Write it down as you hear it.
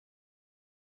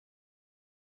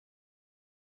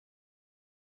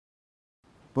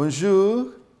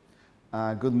Bonjour,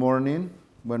 good morning,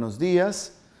 buenos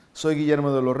días. Soy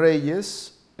Guillermo de los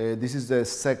Reyes. This is the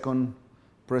second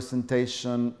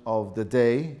presentation of the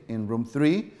day in room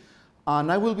 3. And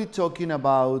I will be talking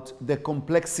about the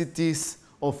complexities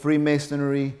of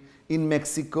Freemasonry in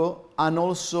Mexico and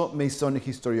also Masonic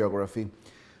historiography.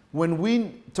 When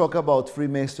we talk about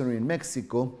Freemasonry in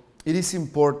Mexico, it is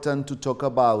important to talk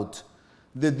about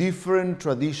the different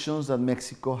traditions that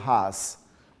Mexico has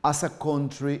as a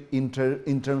country in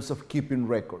terms of keeping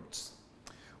records.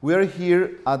 We are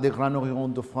here at the Grand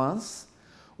Orient de France,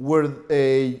 where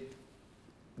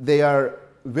they are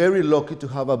very lucky to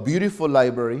have a beautiful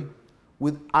library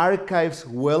with archives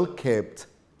well kept,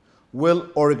 well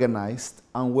organized,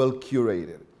 and well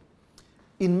curated.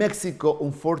 In Mexico,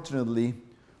 unfortunately,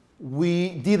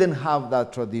 we didn't have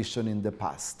that tradition in the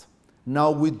past.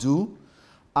 Now we do,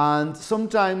 and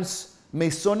sometimes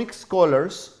Masonic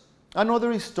scholars and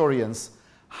other historians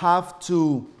have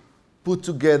to put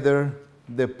together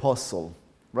the puzzle,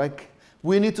 right?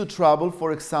 We need to travel,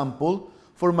 for example,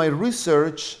 for my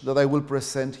research that I will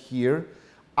present here,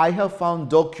 I have found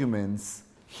documents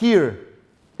here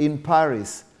in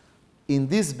Paris, in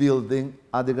this building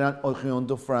at the Grand Orient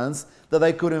de France, that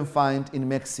I couldn't find in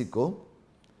Mexico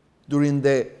during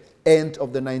the end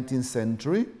of the 19th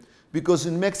century, because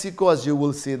in Mexico, as you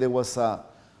will see, there was a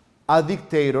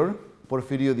dictator,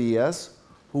 Porfirio Diaz,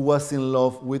 who was in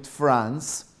love with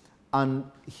France, and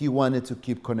he wanted to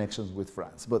keep connections with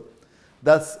France. But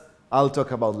that's, I'll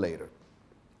talk about later.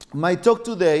 My talk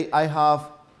today, I have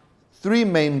 3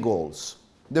 main goals.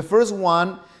 The first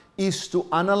one is to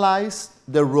analyze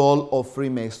the role of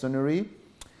Freemasonry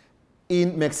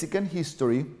in Mexican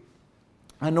history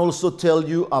and also tell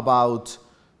you about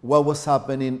what was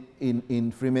happening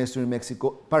in Freemasonry in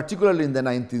Mexico, particularly in the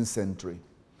 19th century.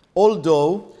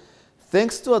 Although,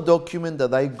 thanks to a document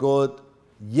that I got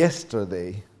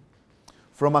yesterday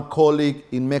from a colleague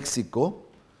in Mexico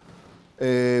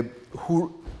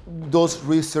who does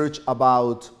research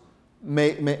about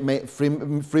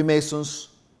Freemasons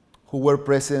who were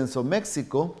presidents of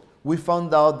Mexico, we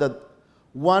found out that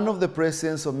one of the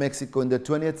presidents of Mexico in the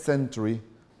 20th century,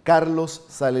 Carlos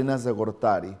Salinas de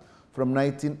Gortari, from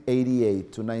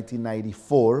 1988 to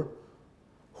 1994,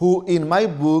 who in my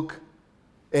book,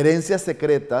 Herencias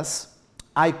Secretas,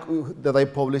 that I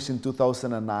published in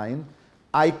 2009,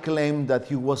 I claimed that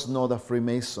he was not a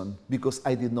Freemason because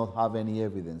I did not have any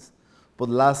evidence. But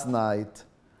last night,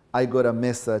 I got a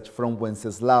message from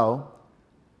Wenceslao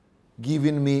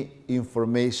giving me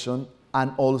information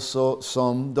and also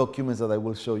some documents that I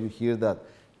will show you here that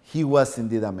he was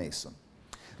indeed a Mason.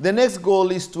 The next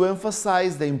goal is to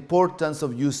emphasize the importance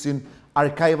of using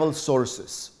archival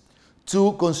sources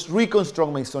to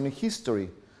reconstruct Masonic history.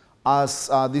 As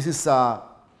this is a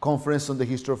conference on the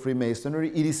history of Freemasonry,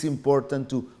 it is important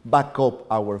to back up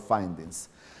our findings.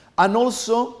 And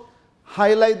also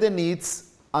highlight the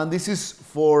needs, and this is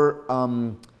for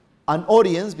an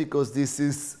audience because this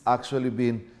is actually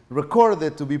being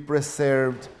recorded to be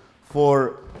preserved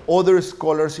for other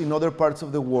scholars in other parts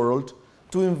of the world,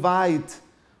 to invite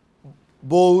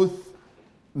both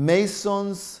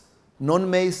Masons,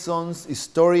 non-Masons,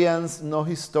 historians,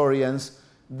 no-historians,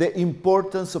 the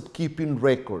importance of keeping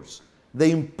records,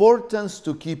 the importance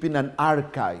to keeping an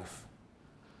archive,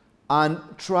 and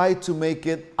try to make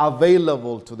it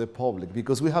available to the public,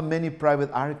 because we have many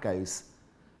private archives,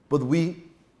 but we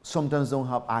sometimes don't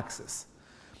have access.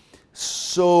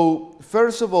 So,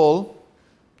 first of all,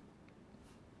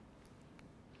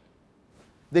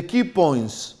 the key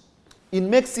points. In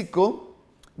Mexico,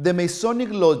 the Masonic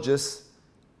lodges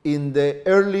in the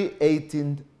early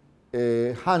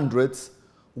 1800s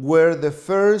were the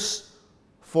first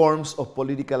forms of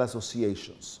political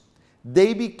associations.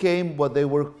 They became what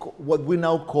we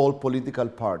now call political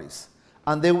parties.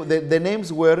 And the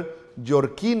names were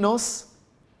Yorkinos,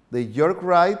 the York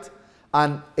Rite,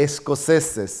 and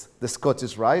Escoceses, the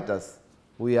Scottish Rite, as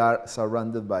we are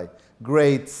surrounded by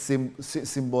great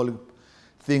symbolic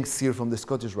things here from the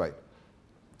Scottish Rite.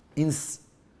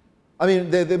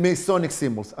 The Masonic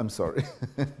symbols, I'm sorry.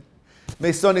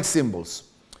 Masonic symbols.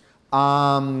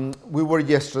 We were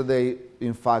yesterday,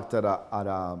 in fact, at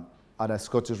a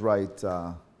Scottish Rite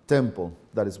temple.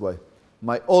 That is why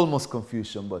my almost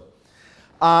confusion. But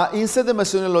inside the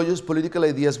Masonic lodges, political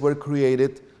ideas were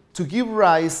created to give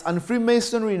rise, and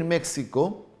Freemasonry in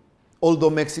Mexico, although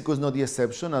Mexico is not the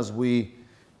exception, as we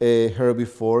heard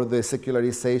before, the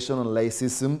secularization and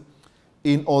laicism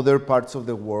in other parts of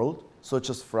the world, such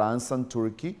as France and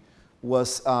Turkey,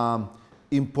 was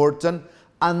important.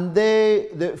 And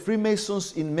the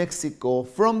Freemasons in Mexico,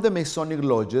 from the Masonic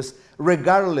lodges,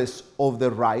 regardless of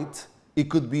the rite, It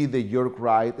could be the York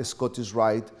Rite, Scottish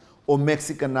Rite, or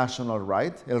Mexican National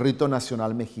Rite, El Rito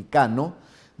Nacional Mexicano.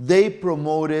 They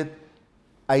promoted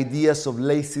ideas of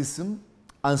laicism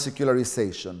and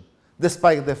secularization,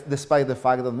 despite the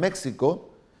fact that Mexico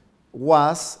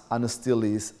was and still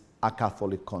is a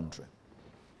Catholic country.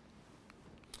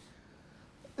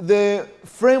 The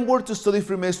framework to study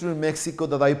Freemasonry in Mexico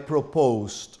that I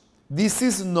proposed, this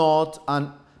is not,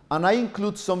 and I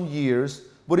include some years,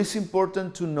 but it's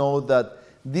important to know that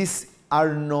these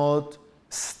are not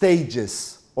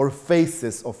stages or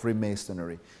phases of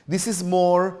Freemasonry. This is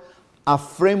more a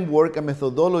framework, a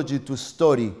methodology to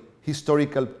study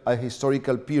a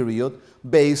historical period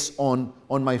based on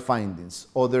my findings.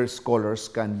 Other scholars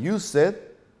can use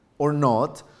it or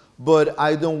not, but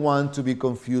I don't want to be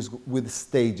confused with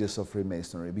stages of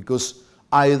Freemasonry, because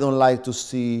I don't like to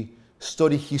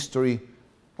study history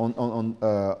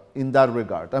in that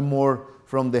regard. I'm more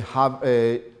from the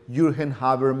Jürgen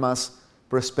Habermas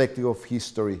perspective of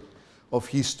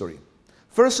history.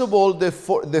 First of all, the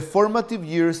formative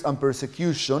years and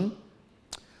persecution,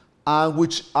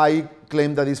 which I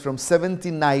claim that is from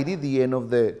 1790, the end of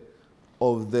the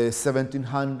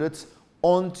 1700s,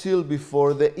 until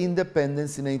before the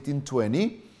independence in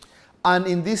 1820. And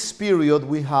in this period,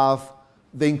 we have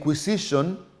the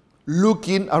Inquisition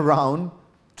looking around,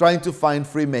 trying to find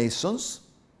Freemasons,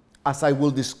 as I will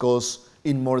discuss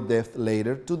in more depth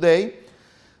later today.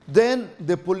 Then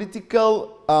the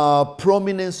political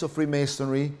prominence of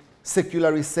Freemasonry,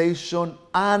 secularization,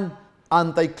 and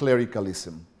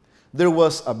anti-clericalism. There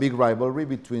was a big rivalry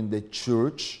between the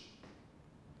church,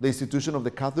 the institution of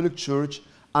the Catholic Church,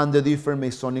 and the different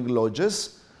Masonic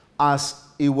lodges, as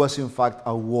it was in fact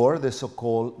a war, the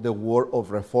so-called the War of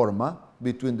Reforma,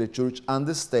 between the church and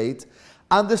the state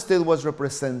was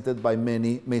represented by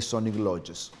many Masonic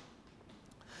lodges.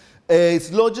 Its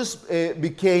lodges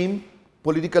became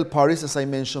political parties, as I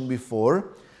mentioned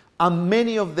before, and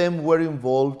many of them were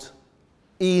involved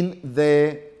in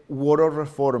the War of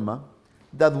Reforma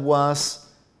that was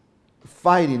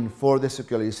fighting for the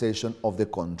secularization of the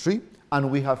country. And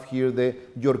we have here the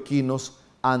Yorquinos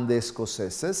and the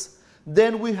Escoceses.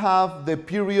 Then we have the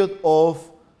period of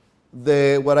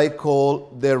what I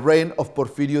call the reign of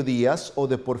Porfirio Diaz, or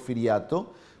the Porfiriato.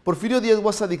 Porfirio Diaz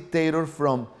was a dictator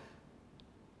from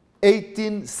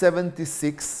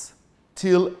 1876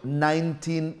 till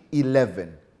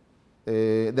 1911.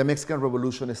 The Mexican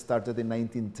Revolution started in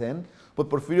 1910, but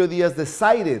Porfirio Diaz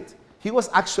decided, he was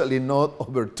actually not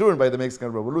overturned by the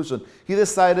Mexican Revolution, he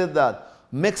decided that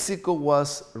Mexico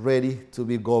was ready to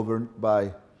be governed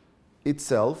by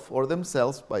itself or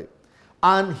themselves,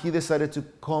 and he decided to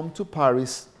come to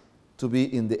Paris to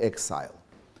be in the exile.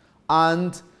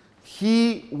 And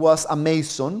he was a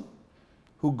Mason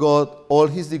who got all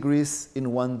his degrees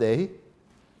in one day,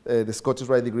 the Scottish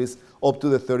Rite degrees up to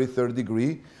the 33rd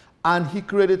degree, and he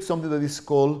created something that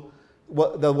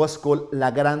was called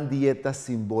La Gran Dieta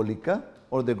Simbólica,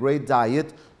 or the Great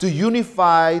Diet, to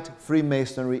unify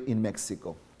Freemasonry in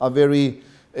Mexico. A very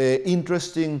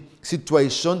interesting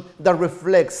situation that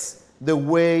reflects the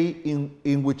way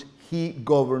in which he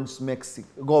governed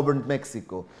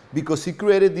Mexico, because he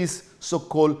created this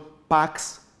so-called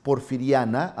Pax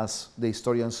Porfiriana, as the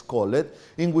historians call it,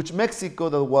 in which Mexico,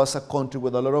 that was a country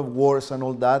with a lot of wars and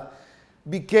all that,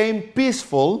 became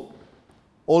peaceful,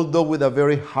 although with a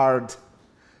very hard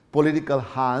political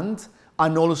hand,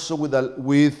 and also with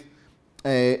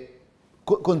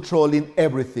controlling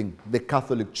everything, the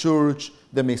Catholic Church,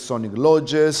 the Masonic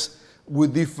lodges,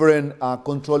 with different,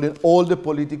 controlling all the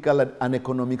political and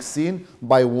economic scene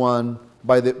by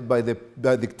the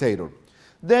dictator.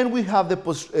 Then we have the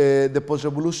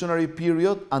post-revolutionary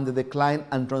period and the decline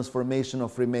and transformation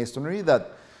of Freemasonry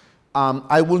that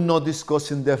I will not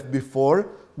discuss in depth before,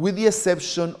 with the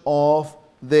exception of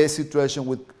the situation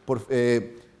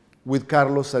with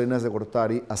Carlos Salinas de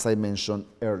Gortari, as I mentioned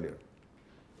earlier.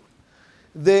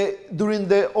 During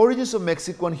the origins of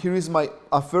Mexico, and here is my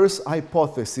first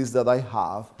hypothesis that I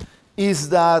have, is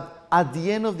that at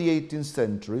the end of the 18th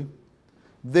century,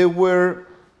 there were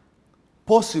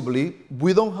possibly,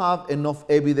 we don't have enough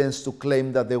evidence to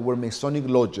claim that there were Masonic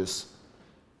lodges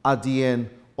at the end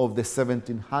of the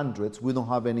 1700s. We don't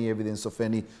have any evidence of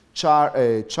any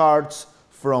charts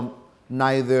from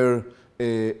neither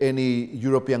any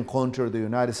European country or the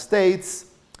United States.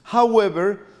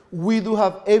 However, we do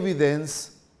have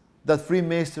evidence that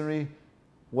Freemasonry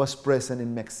was present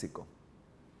in Mexico,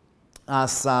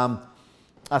 as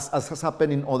has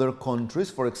happened in other countries.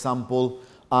 For example,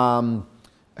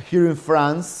 here in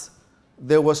France,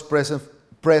 there was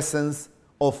presence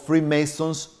of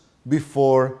Freemasons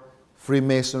before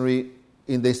Freemasonry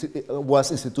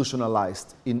was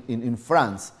institutionalized in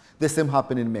France. The same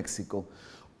happened in Mexico.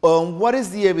 What is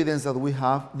the evidence that we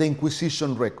have? The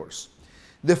Inquisition records.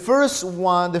 The first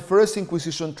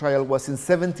Inquisition trial was in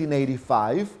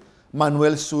 1785.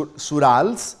 Manuel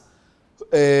Surals,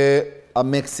 a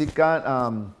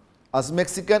Mexican,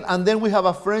 and then we have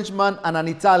a Frenchman and an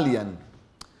Italian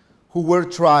who were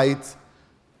tried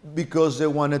because they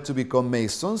wanted to become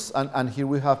Masons. And here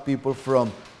we have people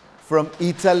from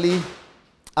Italy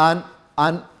and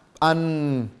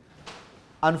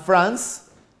France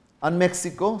and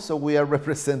Mexico. So we are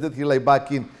represented here like back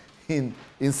in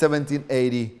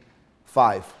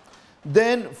 1785.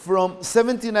 Then from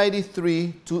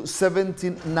 1793 to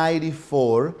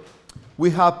 1794, we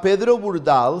have Pedro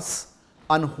Burdals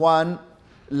and Juan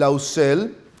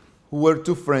Lausel, who were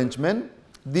two Frenchmen.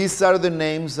 These are the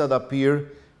names that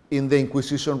appear in the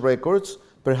Inquisition records.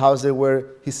 Perhaps they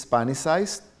were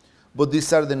Hispanicized, but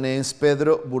these are the names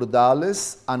Pedro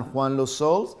Burdales and Juan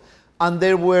Lausel, and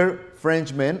they were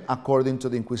Frenchmen according to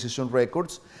the Inquisition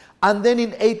records. And then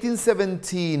in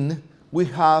 1817, we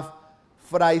have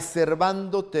Fray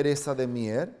Servando Teresa de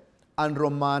Mier and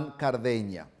Roman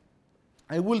Cardeña.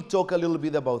 I will talk a little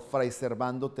bit about Fray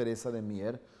Servando Teresa de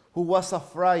Mier, who was a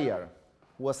friar,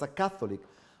 who was a Catholic,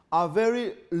 a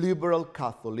very liberal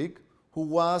Catholic, who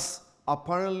was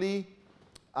apparently,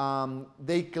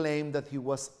 they claim that he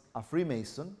was a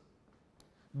Freemason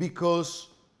because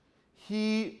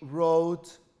he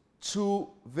wrote two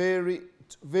very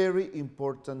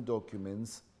important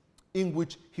documents in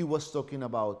which he was talking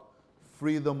about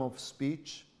freedom of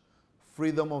speech,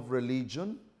 freedom of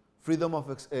religion, freedom of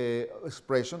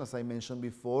expression, as I mentioned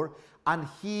before, and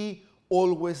he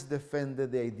always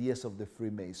defended the ideas of the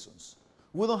Freemasons.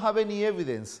 We don't have any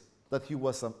evidence that he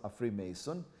was a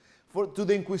Freemason. To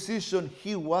the Inquisition,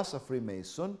 he was a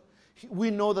Freemason. We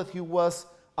know that he was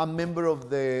a member of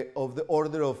the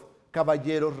order of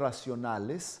Caballeros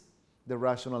Racionales, the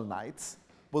Rational Knights,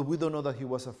 but we don't know that he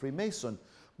was a Freemason.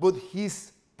 But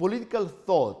his political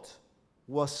thought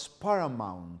was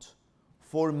paramount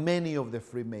for many of the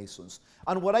Freemasons.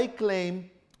 And what I claim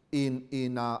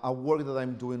in a work that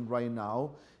I'm doing right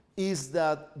now is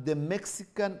that the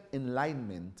Mexican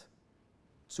Enlightenment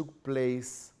took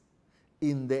place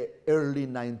in the early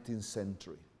 19th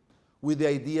century with the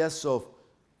ideas of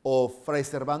Fray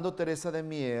Servando Teresa de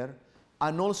Mier,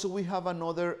 and also we have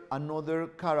another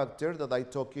character that I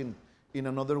talk in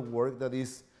another work, that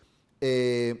is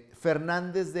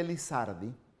Fernández de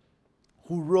Lizardi,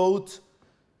 who wrote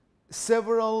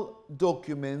several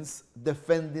documents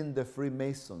defending the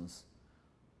Freemasons.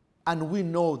 And we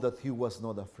know that he was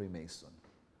not a Freemason.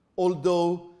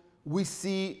 Although we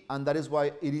see, and that is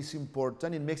why it is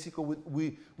important, in Mexico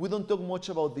we don't talk much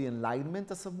about the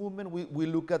Enlightenment as a movement. We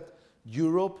look at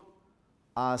Europe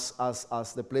as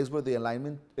the place where the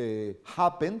Enlightenment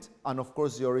happened, and of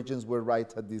course the origins were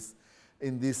right at the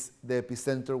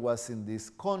epicenter was in this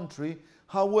country.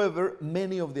 However,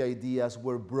 many of the ideas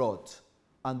were brought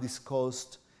and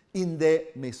discussed in the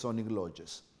Masonic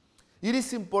lodges. It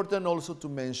is important also to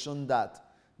mention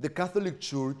that the Catholic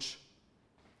Church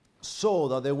saw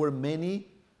that there were many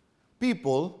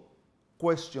people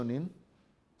questioning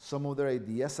some of their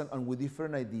ideas and with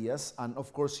different ideas. And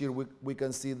of course here we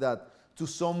can see that to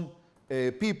some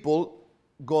people,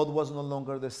 God was no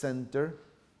longer the center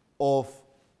of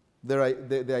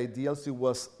the ideals. It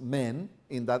was men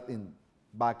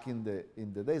back in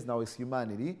the days. Now it's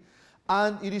humanity.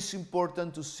 And it is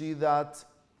important to see that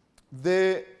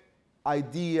the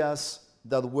ideas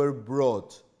that were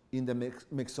brought in the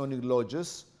Masonic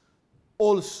lodges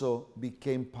also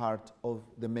became part of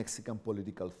the Mexican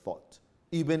political thought,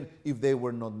 even if they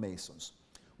were not Masons.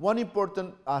 One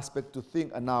important aspect to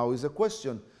think now is the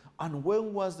question, and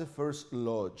when was the first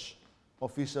lodge,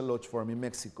 official lodge formed in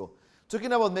Mexico?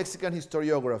 Talking about Mexican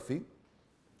historiography,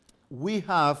 we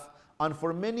have, and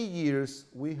for many years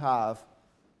we have,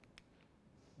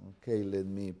 okay, let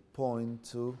me point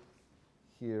to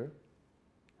here.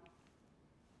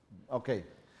 Okay.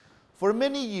 For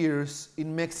many years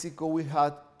in Mexico, we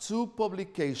had two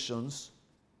publications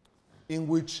in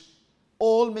which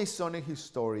all Masonic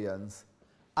historians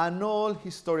and all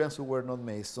historians who were not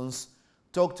Masons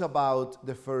talked about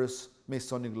the first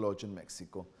Masonic lodge in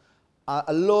Mexico.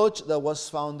 A lodge that was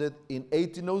founded in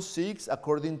 1806,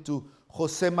 according to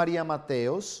José María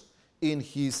Mateos, in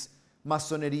his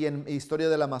Historia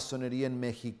de la Masonería en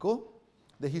México,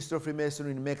 the history of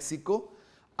Freemasonry in Mexico.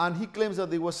 And he claims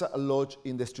that there was a lodge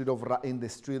in the street of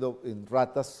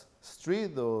Ratas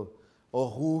Street, or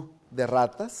Rue de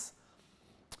Ratas.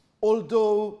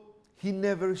 Although he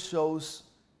never shows,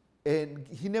 and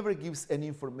he never gives any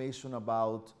information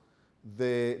about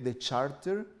the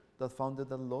charter that founded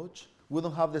the lodge. We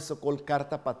don't have the so-called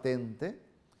carta patente.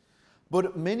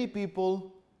 But many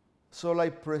people sort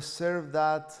of preserve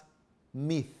that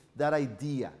myth, that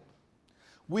idea.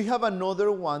 We have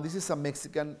another one. This is a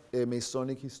Mexican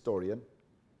Masonic historian.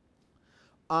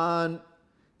 And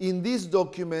in this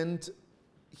document,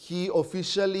 he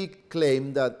officially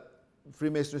claimed that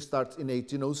Freemasonry starts in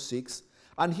 1806.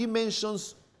 And he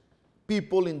mentions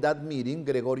people in that meeting: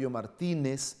 Gregorio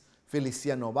Martinez,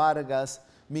 Feliciano Vargas,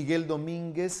 Miguel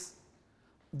Dominguez.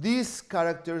 These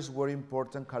characters were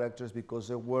important characters because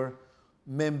they were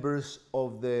members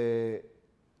of the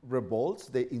revolts,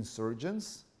 the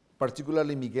insurgents,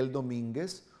 particularly Miguel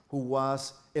Dominguez, who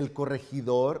was el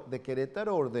corregidor de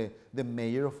Querétaro, or the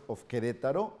mayor of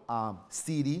Querétaro, a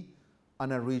city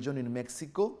and a region in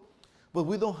Mexico. But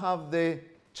we don't have the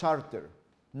charter,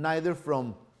 neither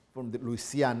from the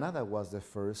Louisiana, that was the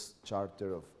first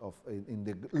charter in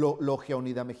the Logia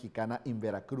Unida Mexicana in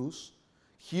Veracruz.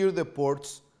 Here the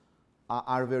ports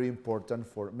are very important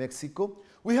for Mexico.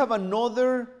 We have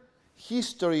another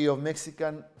history of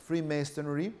Mexican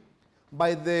Freemasonry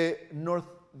by the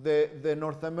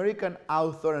North American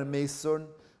author and Mason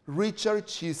Richard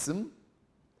Chisholm,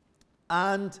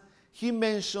 and he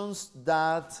mentions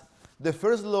that the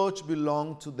first lodge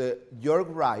belonged to the York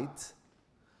Rite,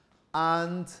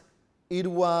 and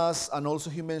also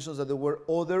he mentions that there were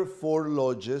other 4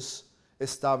 lodges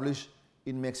established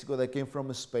in Mexico that came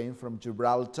from Spain, from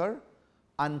Gibraltar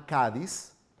and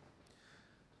Cadiz.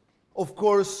 Of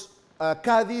course,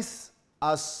 Cadiz,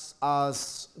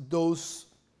 as those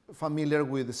familiar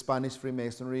with Spanish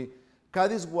Freemasonry,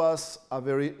 Cadiz was a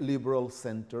very liberal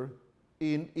center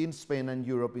in Spain and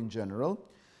Europe in general.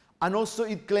 And also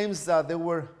it claims that there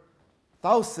were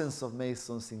thousands of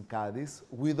Masons in Cadiz.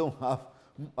 We don't have,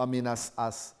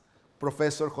 as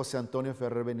Professor Jose Antonio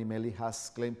Ferrer Benimelli has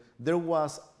claimed, there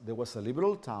was a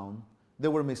liberal town, there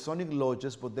were Masonic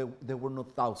lodges, but there were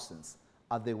not thousands,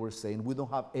 as they were saying. We don't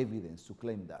have evidence to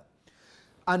claim that.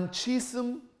 And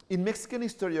Chisholm, in Mexican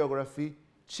historiography,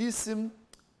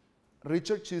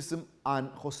 Richard Chisholm and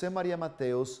Jose Maria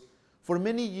Mateos, for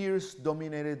many years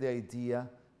dominated the idea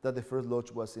that the first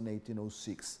lodge was in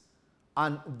 1806.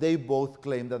 And they both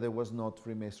claimed that there was not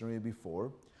Freemasonry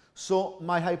before. So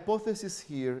my hypothesis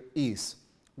here is,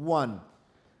 1,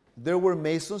 there were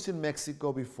Masons in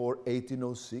Mexico before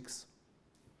 1806.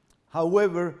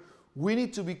 However, we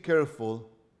need to be careful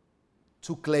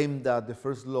to claim that the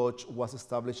first lodge was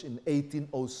established in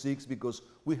 1806 because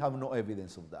we have no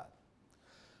evidence of that.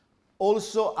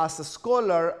 Also, as a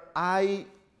scholar, I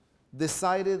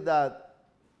decided that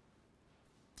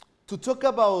to talk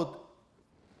about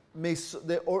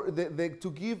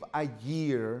to give a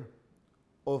year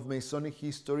of Masonic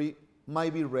history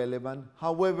might be relevant.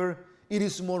 However, it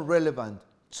is more relevant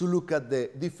to look at the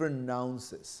different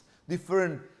nuances,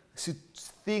 different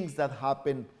things that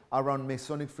happen around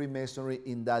Masonic Freemasonry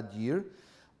in that year.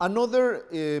 Another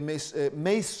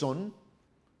Mason,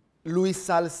 Luis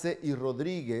Salce y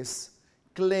Rodriguez,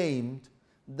 claimed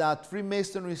that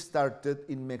Freemasonry started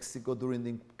in Mexico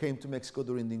came to Mexico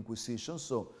during the Inquisition.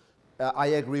 So I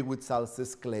agree with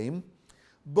Salce's claim,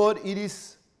 but it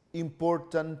is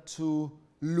important to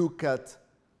look at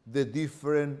the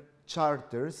different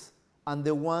charters, and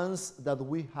the ones that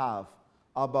we have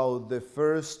about the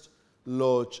first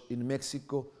lodge in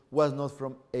Mexico was not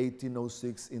from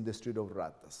 1806 in the Street of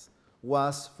Ratas,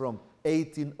 was from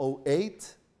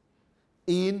 1808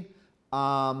 in,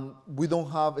 we don't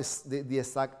have the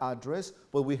exact address,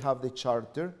 but we have the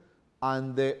charter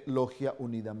and the Logia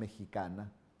Unida Mexicana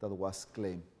that was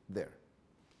claimed there.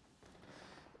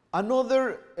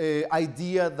 Another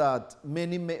idea that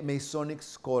many Masonic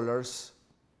scholars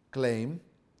claim,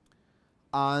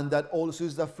 and that also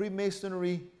is that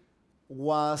Freemasonry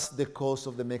was the cause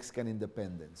of the Mexican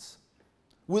independence.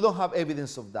 We don't have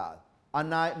evidence of that. And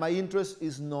my interest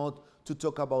is not to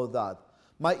talk about that.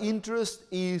 My interest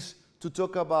is to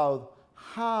talk about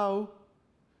how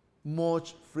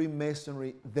much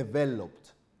Freemasonry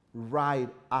developed right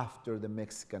after the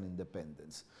Mexican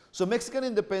independence. So Mexican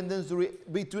independence,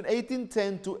 between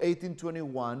 1810 to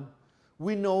 1821,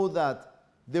 we know that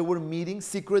there were meetings,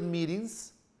 secret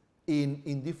meetings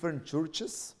in different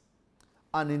churches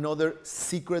and in other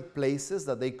secret places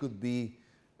that they could be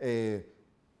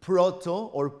proto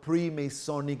or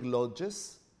pre-Masonic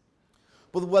lodges.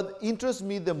 But what interests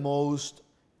me the most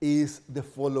is the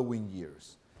following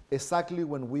years, exactly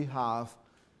when we have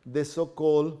the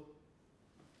so-called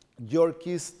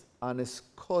Yorkist and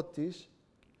Scottish,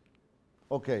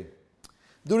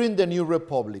 during the New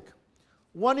Republic.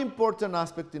 One important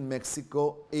aspect in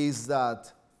Mexico is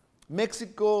that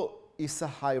Mexico is a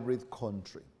hybrid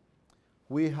country.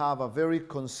 We have a very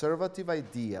conservative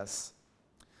ideas,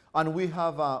 and we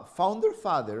have a founder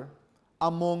father.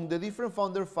 Among the different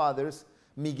founder fathers,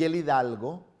 Miguel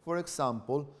Hidalgo, for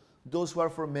example, those who are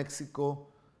from Mexico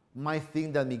might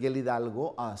think that Miguel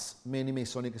Hidalgo, as many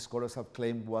Masonic scholars have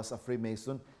claimed, was a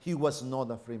Freemason. He was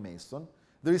not a Freemason.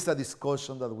 There is a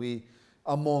discussion that we,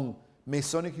 among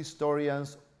Masonic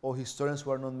historians or historians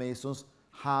who are not Masons,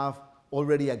 have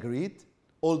already agreed,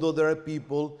 although there are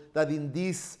people that in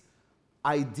this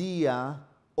idea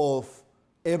of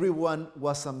everyone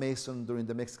was a Mason during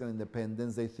the Mexican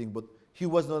independence, they think, but he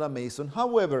was not a Mason.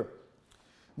 However,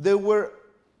 there were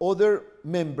other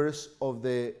members of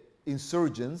the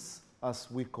insurgents,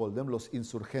 as we call them, los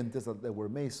insurgentes, that they were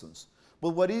Masons. But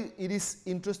what it is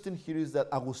interesting here is that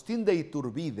Agustín de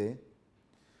Iturbide,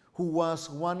 who was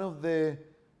one of the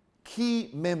key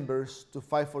members to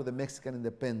fight for the Mexican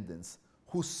independence,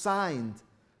 who signed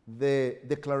the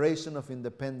Declaration of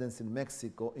Independence in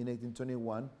Mexico in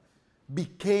 1821,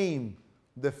 became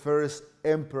the first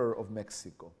emperor of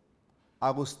Mexico,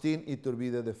 Agustín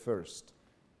Iturbide I.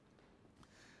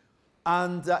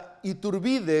 And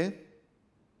Iturbide,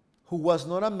 who was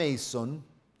not a Mason,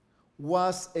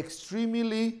 was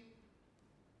extremely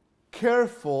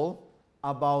careful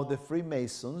about the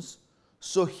Freemasons,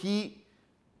 so he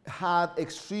had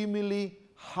extremely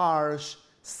harsh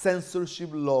censorship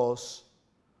laws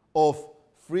of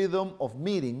freedom of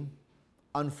meeting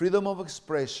and freedom of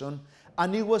expression,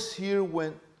 and it was here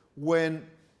when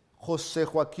José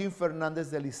Joaquín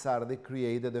Fernández de Lizarde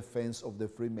created the Defense of the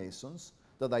Freemasons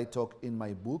that I talk in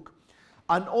my book,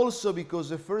 and also because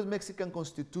the first Mexican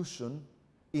Constitution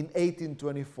in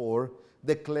 1824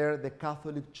 declared the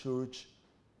Catholic Church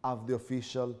as the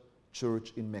official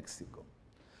church in Mexico.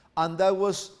 And that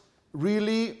was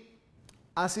really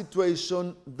a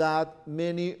situation that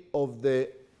many of the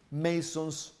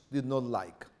Masons did not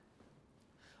like.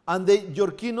 And the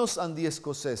Yorquinos and the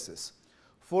Escoceses.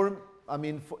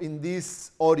 In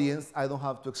this audience, I don't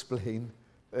have to explain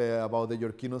about the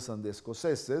Yorquinos and the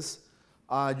Escoceses.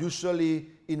 Usually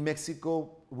in Mexico,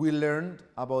 we learned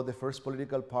about the first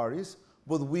political parties,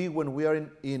 but when we are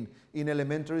in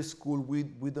elementary school,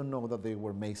 we don't know that they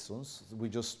were Masons. We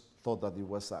just thought that it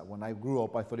was, when I grew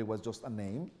up, I thought it was just a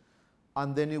name.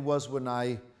 And then it was when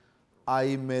I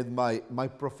met my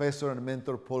professor and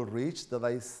mentor, Paul Rich, that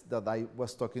I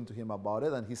was talking to him about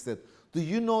it, and he said, do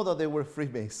you know that they were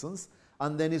Freemasons?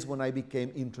 And then is when I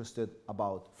became interested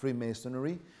about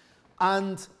Freemasonry.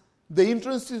 And the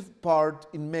interesting part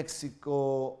in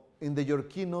Mexico, in the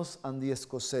Yorquinos and the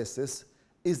Escoceses,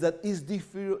 is that it's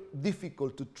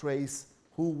difficult to trace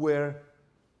who were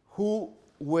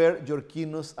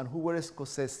Yorquinos and who were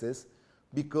Escoceses,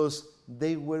 because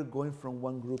they were going from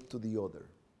one group to the other.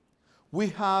 We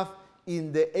have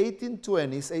in the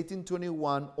 1820s,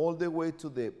 1821, all the way to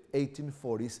the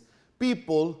 1840s,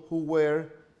 people who were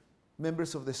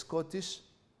members of the Scottish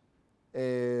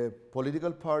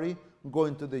political party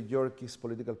going to the Yorkist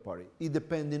political party, it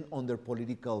depending on their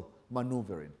political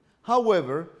maneuvering.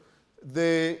 However,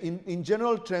 in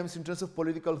general terms, in terms of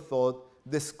political thought,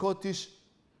 los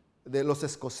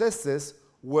Escoceses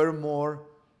were more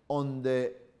on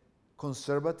the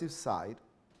conservative side,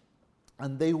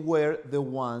 and they were the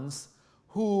ones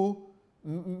who,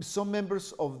 some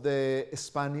members of the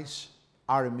Spanish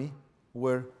army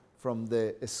were from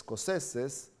the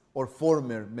Escoceses, or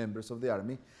former members of the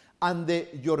army, and the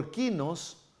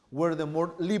Yorquinos were the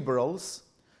more liberals,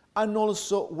 and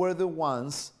also were the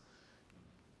ones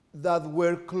that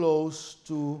were close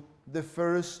to the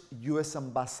first U.S.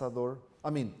 ambassador.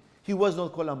 He was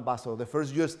not called ambassador, the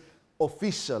first U.S.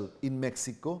 official in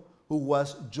Mexico, who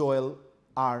was Joel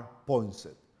R.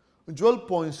 Poinsett. Joel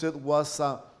Poinsett was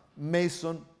a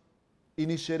Mason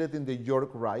initiated in the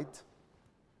York Rite,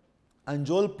 and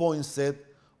Joel Poinsett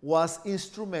was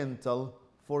instrumental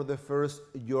for the first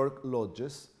York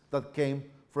lodges that came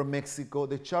from Mexico.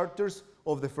 The charters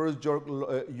of the first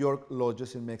York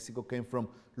lodges in Mexico came from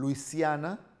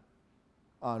Louisiana,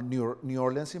 New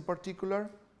Orleans in particular,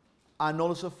 and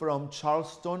also from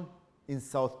Charleston in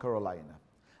South Carolina.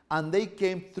 And they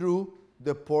came through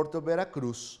the port of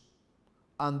Veracruz,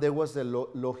 and there was the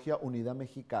Logia Unida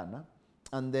Mexicana,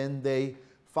 and then they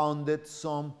founded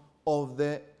some of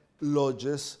the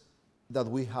lodges that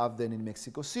we have then in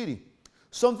Mexico City.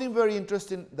 Something very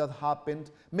interesting that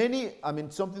happened,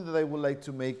 something that I would like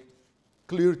to make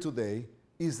clear today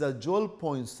is that Joel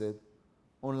Poinsett,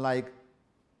 unlike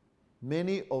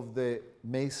many of the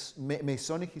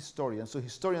Masonic historians, so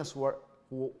historians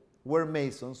who were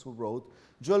Masons who wrote,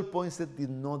 Joel Poinsett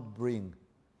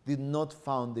did not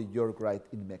found the York Rite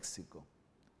in Mexico.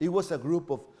 It was a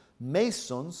group of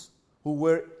Masons who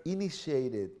were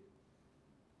initiated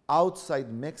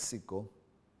outside Mexico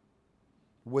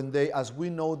when they, as we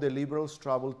know, the liberals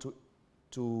traveled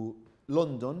to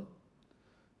London,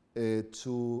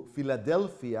 to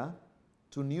Philadelphia,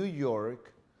 to New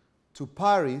York, to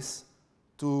Paris,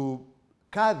 to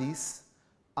Cadiz,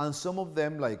 and some of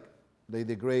them, like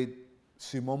the great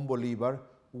Simón Bolívar,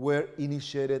 were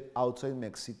initiated outside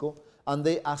Mexico, and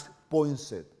they asked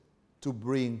Poinsett to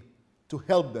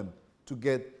help them to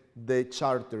get the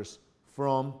charters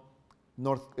from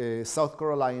South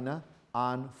Carolina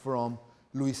and from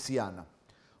Louisiana.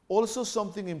 Also,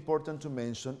 something important to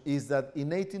mention is that in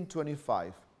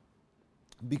 1825,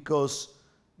 because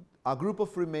a group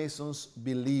of Freemasons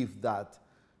believed that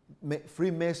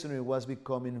Freemasonry was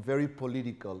becoming very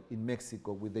political in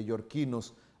Mexico with the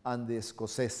Yorquinos and the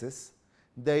Escoceses,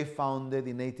 they founded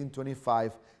in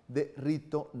 1825 the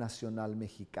Rito Nacional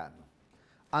Mexicano.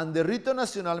 And the Rito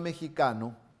Nacional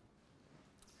Mexicano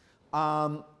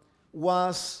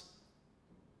was,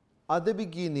 at the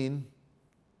beginning,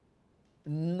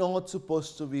 not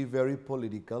supposed to be very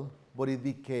political, but it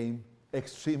became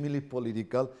extremely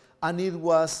political, and it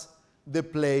was the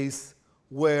place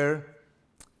where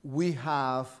we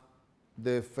have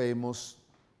the famous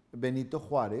Benito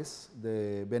Juárez,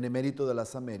 the Benemérito de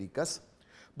las Américas.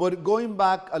 But going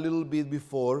back a little bit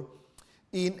before,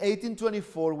 in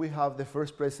 1824 we have the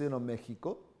first president of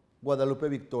Mexico, Guadalupe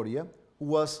Victoria, who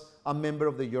was a member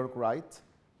of the York Rite,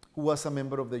 who was a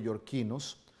member of the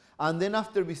Yorquinos. And then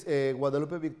after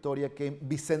Guadalupe Victoria came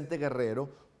Vicente Guerrero,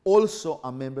 also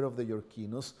a member of the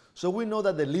Yorquinos. So we know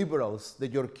that the liberals, the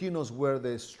Yorquinos, were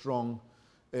the strong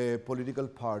political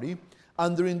party.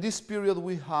 And during this period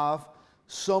we have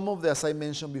some of the, as I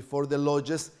mentioned before, the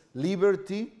lodges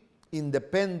Liberty,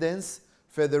 Independence,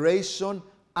 Federation,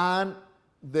 and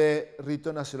the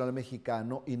Rito Nacional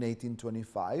Mexicano in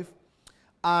 1825.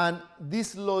 And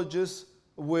these lodges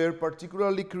were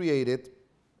particularly created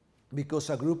because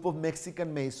a group of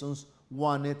Mexican Masons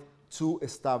wanted to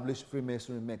establish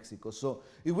Freemasonry in Mexico. So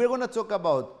if we're going to talk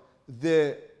about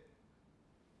the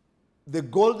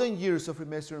golden years of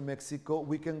Freemasonry in Mexico,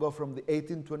 we can go from the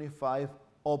 1825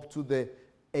 up to the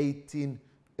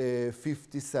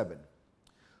 1857.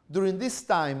 During this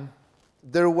time,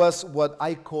 there was what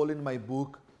I call in my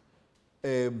book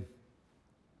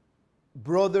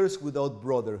brothers without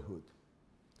brotherhood,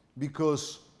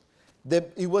 because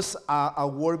it was a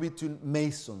war between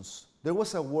Masons. There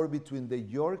was a war between the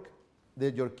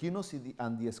Yorquinos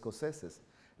and the Escoceses.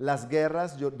 Las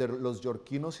guerras de los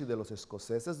Yorquinos y de los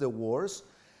Escoceses, the wars,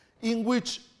 in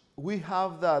which we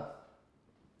have that,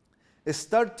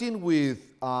 starting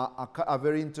with a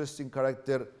very interesting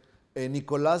character,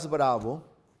 Nicolás Bravo.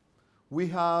 We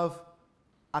have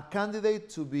a candidate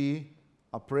to be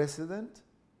a president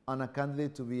and a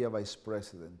candidate to be a vice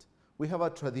president. We have a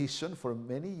tradition for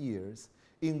many years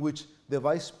in which the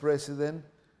vice president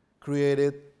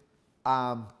created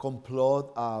a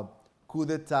complot, a coup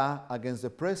d'etat against the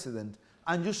president.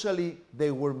 And usually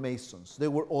they were Masons. They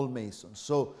were all Masons.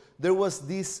 So there was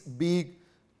this big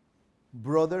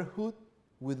brotherhood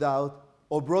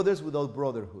or brothers without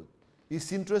brotherhood.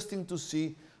 It's interesting to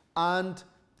see, and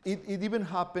it even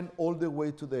happened all the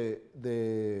way to the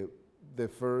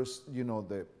first,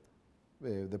 the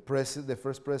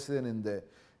first president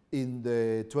in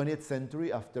the 20th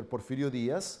century after Porfirio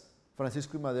Díaz,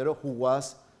 Francisco y Madero, who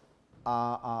was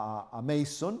a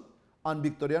Mason, and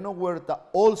Victoriano Huerta,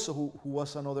 also who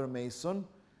was another Mason,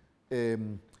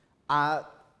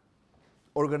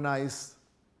 organized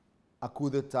a coup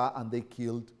d'etat, and they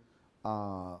killed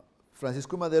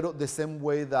Francisco Madero the same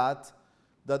way that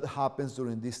happens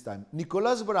during this time.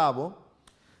 Nicolás Bravo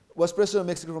was president of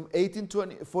Mexico from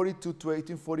 1842 to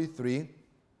 1843.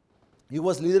 He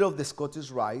was leader of the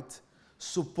Scottish Rite,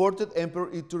 supported Emperor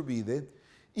Iturbide.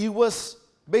 He was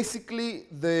basically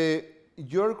the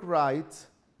York Rite,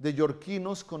 the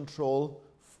Yorquinos control,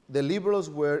 the liberals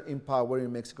were in power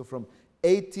in Mexico from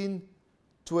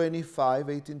 1825,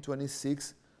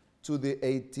 1826 to the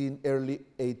early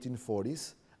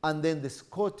 1840s. And then the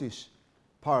Scottish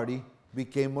party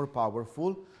became more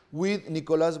powerful with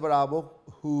Nicolás Bravo,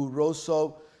 who rose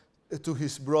up to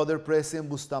his brother President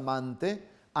Bustamante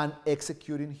and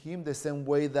executing him the same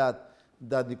way that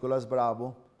Nicolás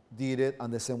Bravo did it,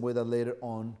 and the same way that later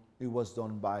on it was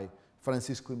done by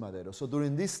Francisco y Madero. So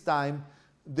during this time,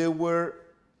 there were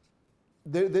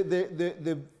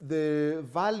the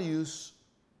values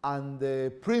and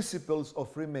the principles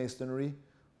of Freemasonry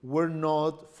were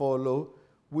not followed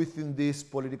within these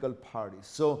political parties.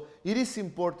 So it is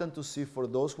important to see, for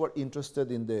those who are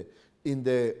interested in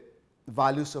the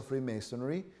values of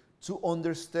Freemasonry, to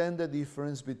understand the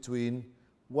difference between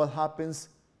what happens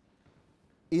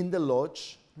in the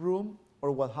lodge room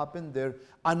or what happened there,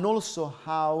 and also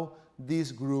how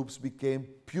these groups became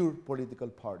pure political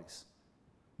parties.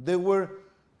 They were,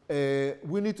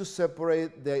 we need to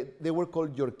separate, they were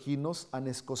called Yorquinos and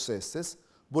Escoceses,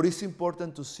 but it's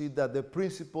important to see that the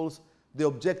principles, the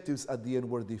objectives at the end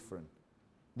were different.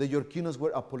 The Yorquinos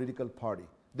were a political party.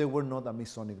 They were not a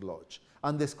Masonic lodge.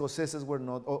 And the Escoceses were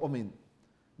not,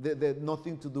 they had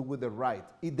nothing to do with the right.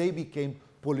 They became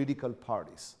political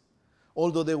parties.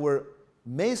 Although they were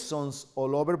Masons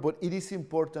all over, but it is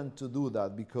important to do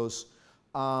that because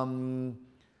the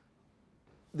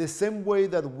same way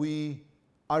that we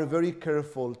are very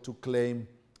careful to claim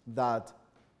that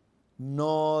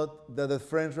the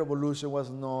French Revolution was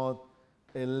not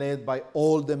led by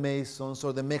all the Masons,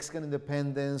 or the Mexican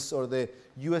independence or the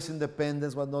U.S.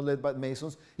 independence was not led by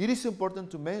Masons, it is important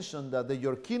to mention that the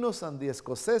Yorquinos and the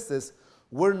Escoceses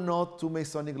were not two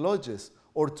Masonic lodges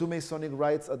or two Masonic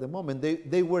rites at the moment.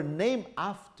 They were named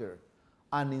after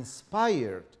and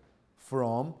inspired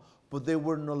from, but they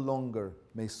were no longer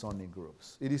Masonic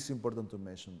groups. It is important to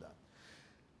mention that.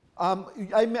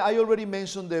 I already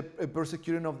mentioned the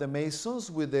persecuting of the Masons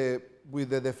with the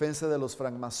defensa de los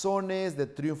francmasones, the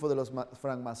triunfo de los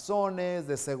francmasones,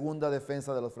 the segunda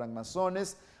defensa de los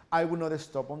francmasones. I will not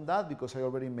stop on that because I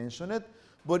already mentioned it,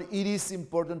 but it is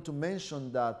important to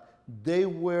mention that they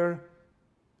were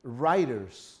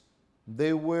writers.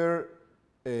 They were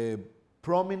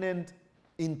prominent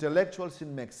intellectuals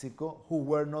in Mexico who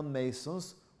were not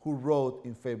Masons, who wrote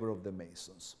in favor of the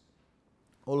Masons.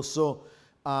 Also,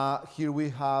 here we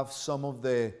have some of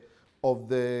the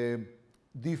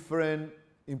different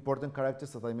important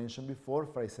characters that I mentioned before,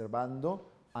 Fray Servando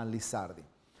and Lizardi.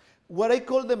 What I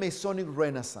call the Masonic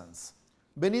Renaissance.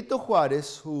 Benito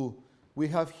Juarez, who we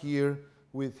have here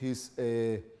with his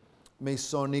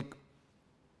Masonic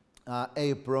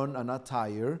apron and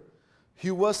attire, he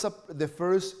was the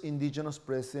first indigenous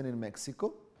president in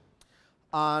Mexico.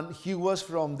 And he was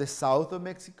from the south of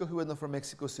Mexico. He was not from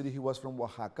Mexico City, he was from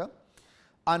Oaxaca.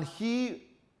 And he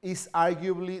is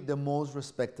arguably the most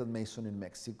respected Mason in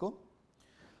Mexico.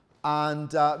 And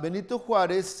Benito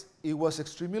Juarez, he was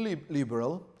extremely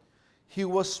liberal. He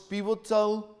was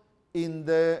pivotal in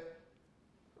the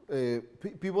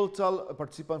pivotal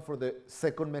participant for the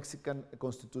second Mexican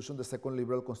Constitution, the second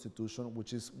liberal Constitution,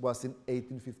 which was in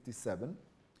 1857.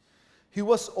 He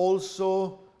was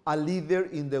also a leader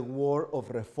in the War of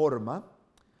Reforma.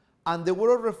 And the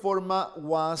War of Reforma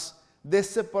was the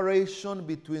separation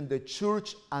between the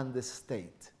church and the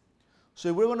state. So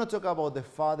if we're going to talk about the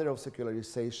father of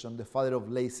secularization, the father of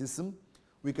laicism,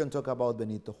 we can talk about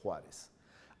Benito Juarez.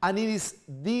 And it is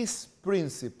this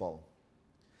principle,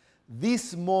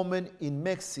 this moment in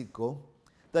Mexico,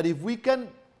 that if we can,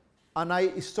 and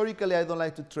historically I don't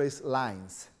like to trace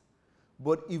lines,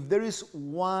 but if there is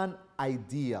one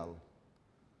ideal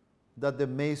that the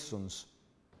Masons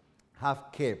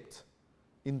have kept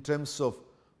in terms of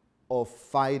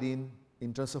fighting,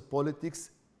 in terms of politics,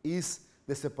 is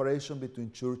the separation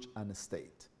between church and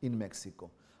state in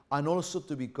Mexico, and also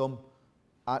to become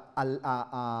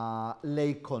a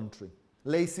lay country.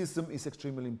 Laicism is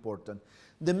extremely important.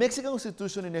 The Mexican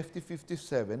Constitution in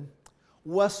 1857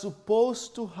 was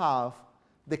supposed to have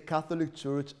the Catholic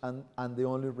Church and the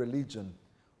only religion,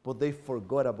 but they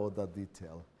forgot about that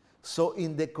detail. So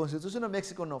in the Constitution of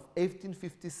Mexico of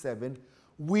 1857,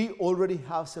 we already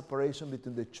have separation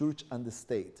between the church and the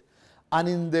state. And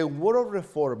in the War of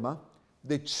Reforma,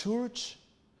 the church,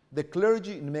 the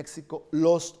clergy in Mexico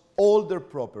lost all their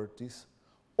properties,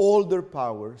 all their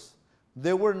powers.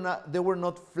 They were not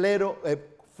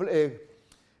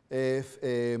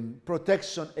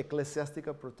protection,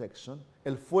 ecclesiastical protection.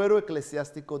 El fuero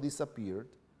eclesiástico disappeared.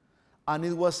 And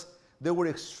they were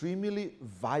extremely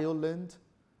violent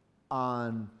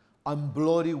and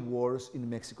bloody wars in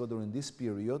Mexico during this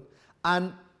period,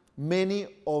 and many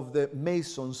of the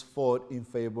Masons fought in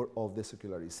favor of the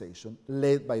secularization,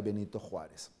 led by Benito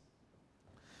Juarez.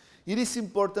 It is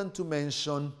important to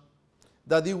mention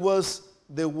that it was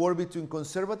the war between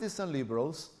conservatives and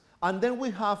liberals, and then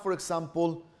we have, for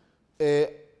example,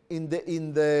 in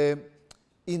the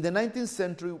 19th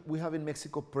century, we have in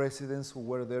Mexico presidents who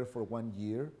were there for 1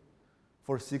 year,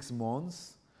 for 6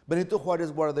 months. Benito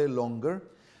Juarez were there longer.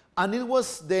 And it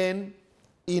was then,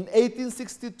 in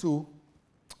 1862,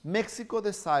 Mexico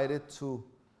decided to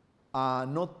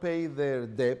not pay their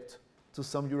debt to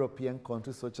some European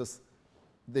countries, such as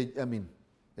the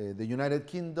United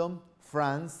Kingdom,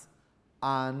 France,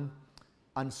 and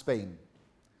Spain.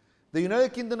 The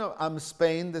United Kingdom and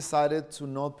Spain decided to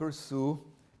not pursue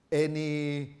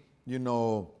any,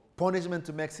 punishment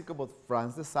to Mexico, but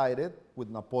France decided with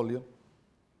Napoleon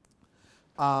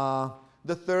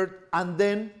the third, and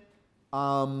then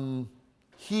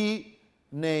he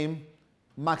named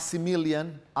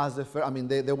Maximilian as the first. I mean,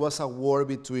 there was a war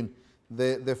between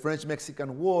the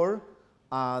French-Mexican War,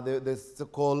 the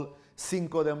so-called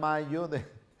Cinco de Mayo,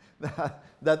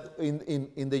 that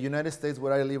in the United States,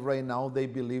 where I live right now, they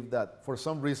believe that for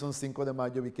some reason Cinco de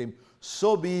Mayo became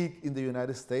so big in the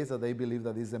United States that they believe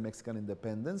that it's the Mexican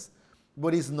independence.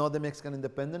 But it's not the Mexican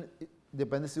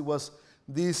independence. It was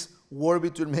this war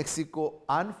between Mexico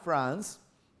and France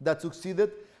that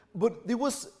succeeded. But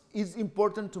it's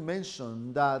important to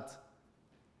mention that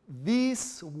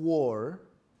this war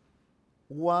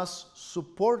was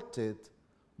supported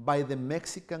by the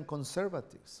Mexican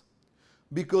conservatives,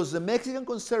 because the Mexican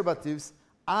conservatives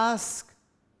asked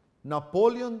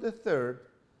Napoleon III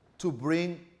to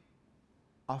bring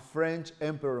a French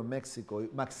emperor of Mexico,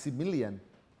 Maximilian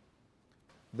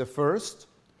I,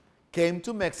 came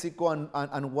to Mexico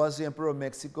and was the emperor of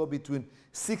Mexico between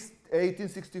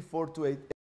 1864 to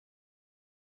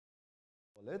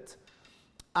 1880.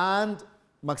 And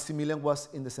Maximilian was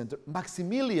in the center.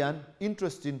 Maximilian,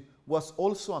 interesting, was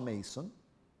also a Mason.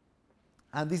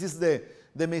 And this is the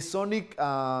Masonic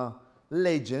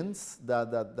legends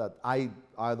that I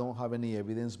don't have any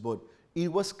evidence, but it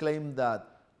was claimed that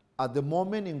at the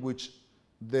moment in which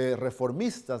the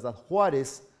Reformistas, that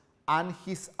Juarez and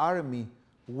his army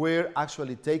were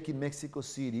actually taking Mexico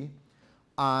City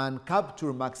and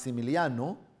captured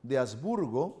Maximiliano de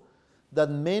Habsburgo, that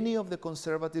many of the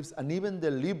conservatives and even the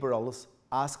liberals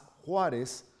asked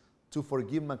Juarez to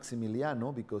forgive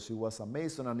Maximiliano because he was a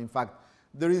Mason. And in fact,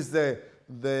 there is the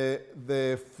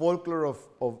folklore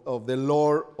of the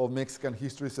lore of Mexican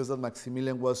history says that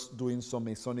Maximilian was doing some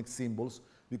Masonic symbols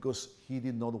because he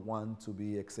did not want to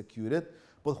be executed.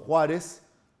 But Juarez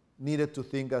needed to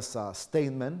think as a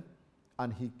statesman,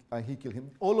 and he killed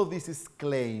him. All of this is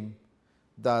claim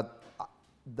that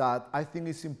I think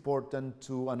is important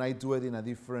to, and I do it in a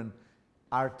different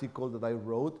article that I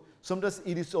wrote. Sometimes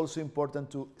it is also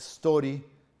important to study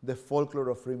the folklore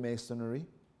of Freemasonry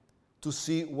to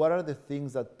see what are the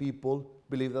things that people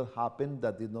believe that happened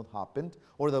that did not happen,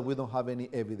 or that we don't have any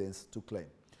evidence to claim.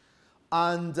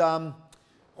 And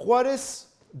Juarez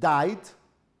died,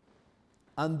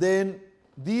 and then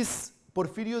this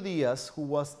Porfirio Diaz, who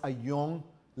was a young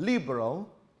liberal,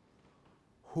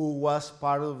 who was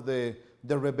part of the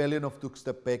rebellion of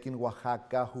Tuxtepec in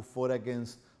Oaxaca, who fought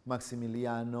against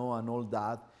Maximiliano and all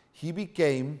that, he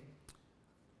became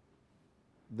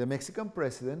the Mexican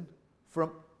president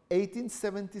from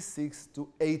 1876 to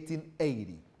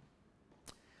 1880.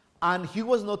 And he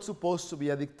was not supposed to be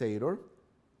a dictator,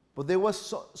 but there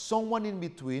was someone in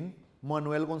between,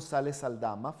 Manuel González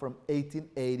Aldama, from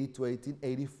 1880 to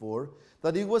 1884,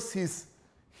 that it was his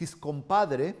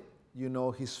compadre,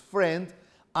 his friend,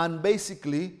 and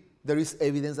basically there is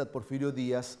evidence that Porfirio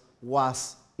Diaz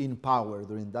was in power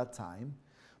during that time.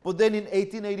 But then in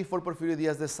 1884, Porfirio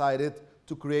Diaz decided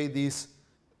to create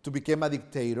to become a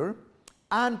dictator.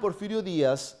 And Porfirio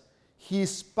Diaz,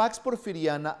 his Pax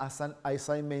Porfiriana, as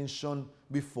I mentioned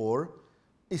before,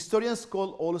 historians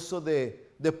call also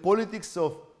the politics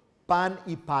of pan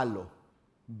y palo,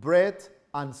 bread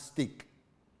and stick.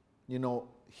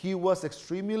 He was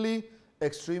extremely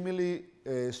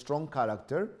strong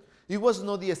character. It was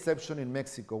not the exception in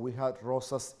Mexico. We had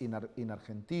Rosas in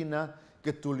Argentina,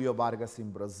 Getulio Vargas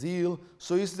in Brazil.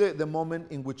 So it's the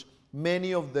moment in which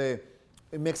many of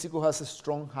Mexico has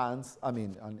strong hands,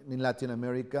 in Latin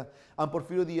America. And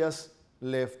Porfirio Diaz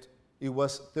left, it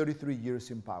was 33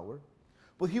 years in power.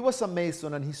 But he was a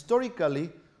Mason, and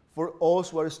historically, for us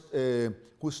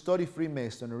who study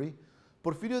Freemasonry,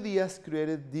 Porfirio Diaz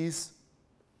created this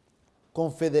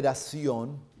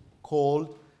confederación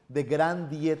called the Gran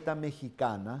Dieta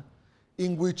Mexicana,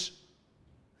 in which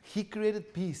he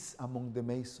created peace among the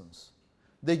Masons.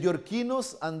 The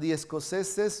Yorquinos and the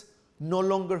Escoceses no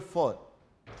longer fought.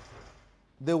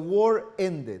 The war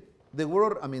ended. The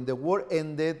war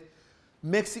ended.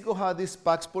 Mexico had this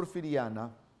Pax Porfiriana,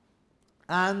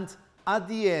 and at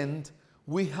the end,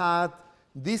 we had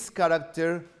this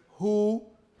character who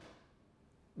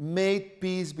made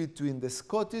peace between the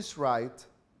Scottish Rite,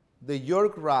 the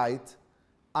York Rite,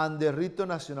 and the Rito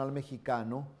Nacional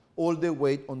Mexicano, all the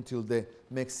way until the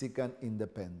Mexican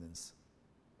independence.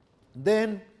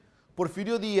 Then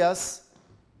Porfirio Diaz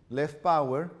left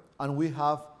power, and we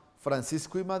have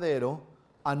Francisco I. Madero,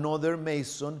 another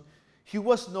Mason. He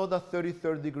was not a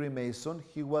 33rd degree Mason,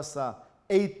 he was a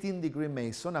 18th degree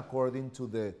Mason according to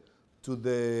the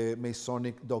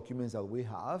Masonic documents that we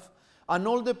have. And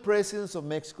all the presidents of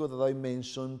Mexico that I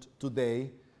mentioned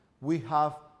today we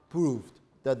have proved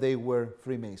that they were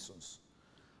Freemasons.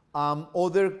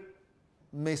 Other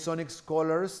Masonic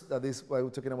scholars, that is why we're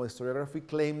talking about historiography,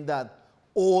 claim that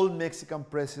all Mexican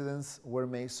presidents were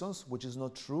Masons, which is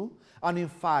not true. And in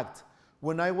fact,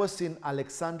 when I was in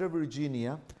Alexandria,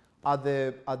 Virginia, at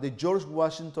the George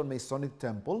Washington Masonic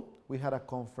Temple, we had a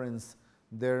conference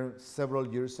there several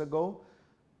years ago.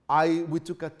 We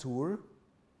took a tour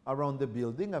around the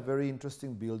building, a very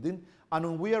interesting building. And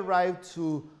when we arrived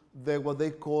to what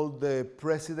they call the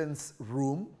president's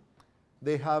room,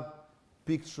 they have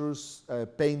pictures,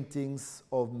 paintings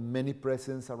of many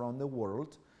presidents around the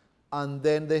world. And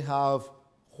then they have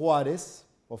Juarez,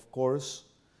 of course.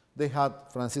 They had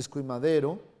Francisco y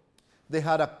Madero. They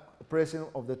had a president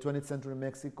of the 20th century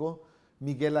Mexico,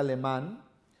 Miguel Alemán.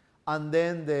 And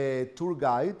then the tour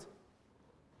guide,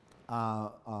 a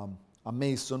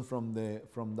Mason from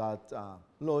that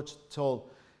lodge, told,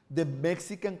 the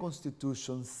Mexican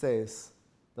Constitution says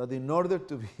that in order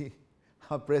to be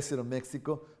a president of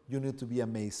Mexico, you need to be a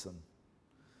Mason.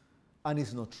 And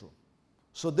it's not true.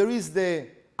 So there is the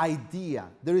idea,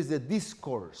 there is the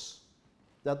discourse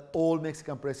that all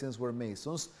Mexican presidents were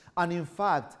Masons. And in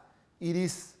fact, it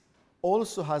is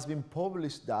also has been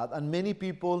published that, and many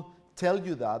people tell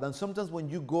you that. And sometimes when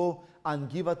you go and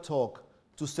give a talk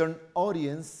to certain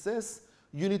audiences,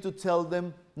 you need to tell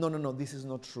them, no, this is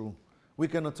not true. We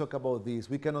cannot talk about this.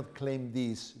 We cannot claim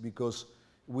this because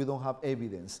we don't have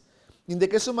evidence. In the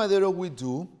case of Madero, we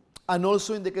do. And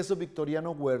also in the case of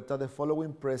Victoriano Huerta, the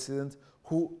following president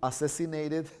who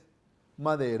assassinated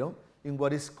Madero in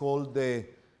what is called the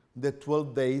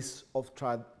 12 Days of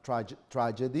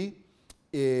Tragedy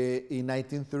in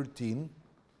 1913.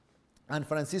 And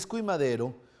Francisco y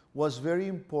Madero was very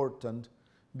important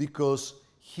because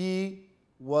he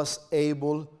was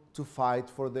able to fight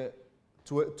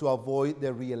to avoid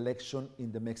the re-election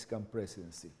in the Mexican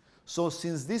presidency. So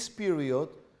since this period,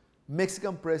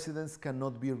 Mexican presidents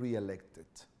cannot be re-elected.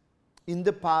 In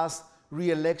the past,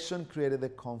 re-election created a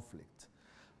conflict.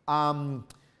 And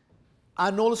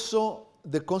also,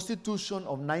 the Constitution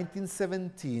of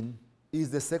 1917 is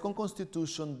the second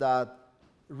constitution that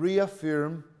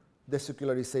reaffirmed the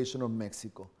secularization of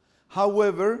Mexico.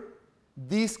 However,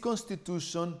 this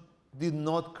constitution did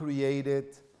not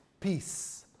create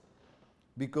peace,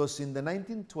 because in the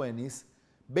 1920s,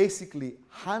 basically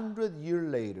 100 years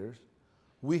later,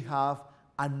 we have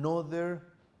another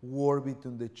war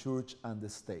between the church and the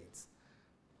states.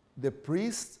 The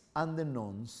priests and the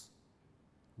nuns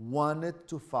wanted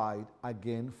to fight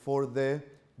again for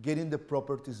getting the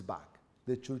properties back,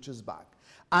 the churches back.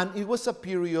 And it was a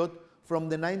period from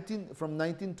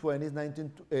 1920s,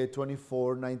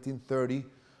 1924, 1930,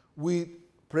 with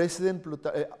President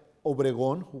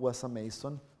Obregón, who was a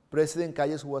Mason, President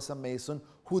Calles, who was a Mason,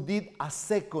 who did a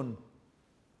second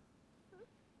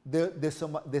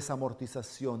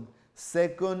desamortización,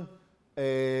 second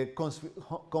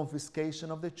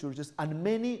confiscation of the churches, and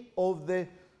many of the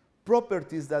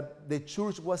properties that the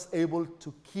church was able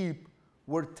to keep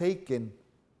were taken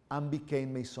and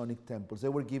became Masonic temples. They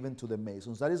were given to the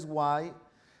Masons. That is why,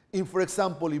 for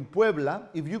example, in Puebla,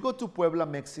 if you go to Puebla,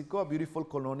 Mexico, a beautiful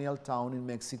colonial town in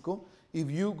Mexico,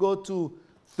 if you go to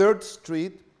 3rd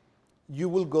Street, you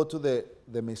will go to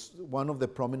one of the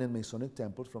prominent Masonic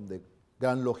temples from the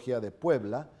Gran Logia de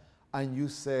Puebla, and you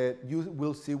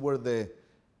will see where there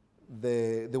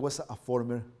was a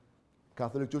former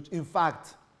Catholic church. In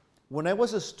fact, when I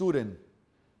was a student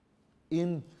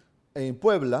in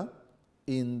Puebla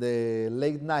in the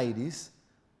late 90s,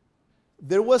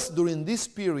 there was, during this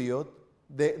period,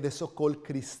 the so-called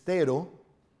Cristero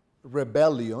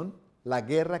rebellion, La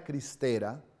Guerra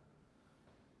Cristera.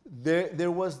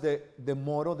 There was the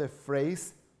motto, the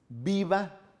phrase,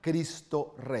 Viva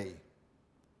Cristo Rey,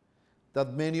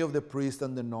 that many of the priests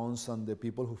and the nuns and the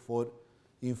people who fought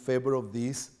in favor of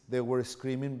this, they were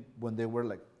screaming when they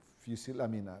were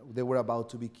they were about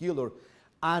to be killed.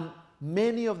 And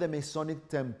many of the Masonic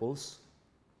temples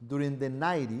during the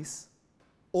 90s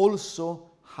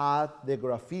also had the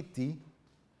graffiti,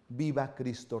 Viva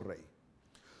Cristo Rey.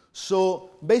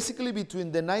 So basically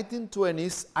between the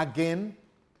 1920s, again,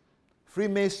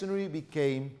 Freemasonry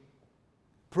became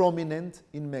prominent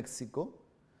in Mexico,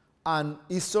 and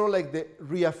it's sort of like the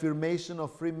reaffirmation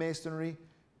of Freemasonry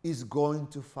is going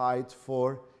to fight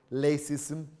for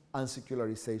laicism and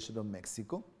secularization of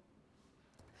Mexico.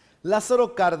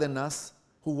 Lázaro Cárdenas,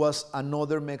 who was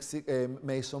another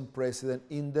Mason president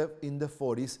in the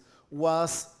 40s,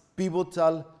 was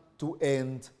pivotal to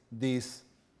end this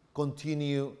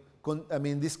continuum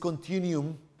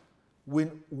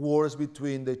with wars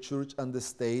between the church and the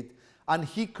state, and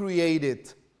he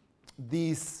created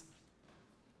this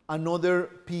another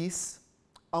piece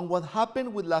on what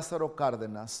happened with Lázaro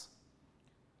Cárdenas,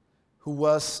 who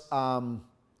was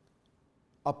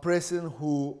a president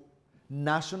who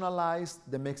nationalized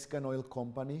the Mexican oil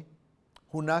company,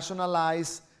 who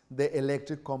nationalized the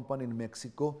electric company in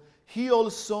Mexico. He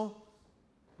also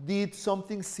did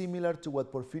something similar to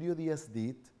what Porfirio Diaz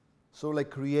did, so like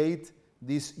create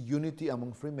this unity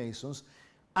among Freemasons.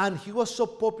 And he was so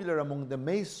popular among the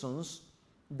Masons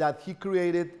that he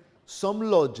created some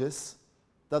lodges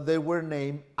that they were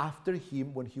named after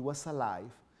him when he was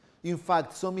alive. In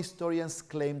fact, some historians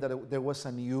claim that there was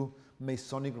a new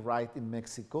Masonic rite in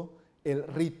Mexico, El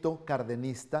Rito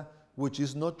Cardenista, which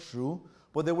is not true,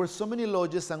 but there were so many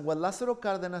lodges, and what Lázaro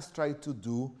Cárdenas tried to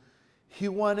do, he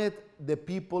wanted the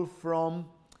people from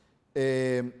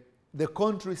the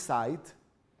countryside.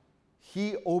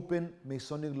 He opened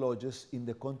Masonic lodges in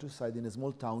the countryside, in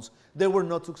small towns. They were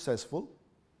not successful,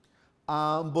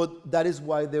 but that is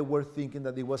why they were thinking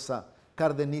that it was a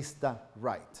Cardenista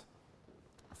rite.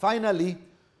 Finally,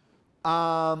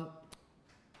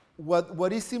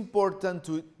 what is important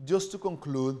just to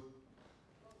conclude,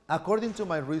 according to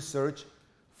my research,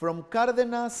 from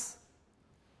Cárdenas,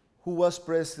 who was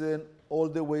president all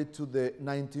the way to the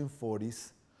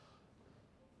 1940s,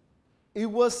 it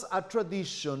was a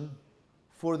tradition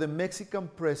for the Mexican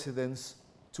presidents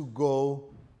to go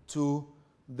to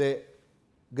the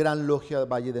Gran Logia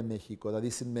Valle de Mexico, that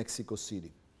is in Mexico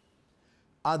City.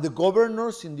 The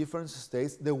governors in different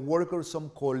states, the workers, some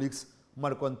colleagues,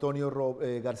 Marco Antonio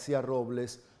García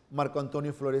Robles, Marco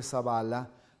Antonio Flores Zavala,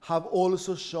 have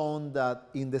also shown that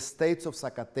in the states of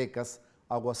Zacatecas,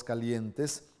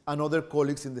 Aguascalientes, and other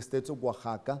colleagues in the states of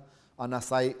Oaxaca, and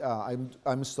as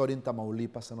I'm studying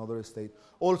Tamaulipas, another state,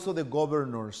 also the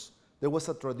governors, there was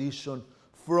a tradition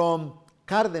from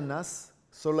Cárdenas,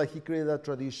 so like he created a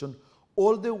tradition,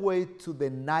 all the way to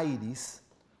the 90s,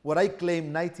 what I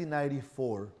claim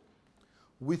 1994,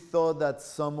 we thought that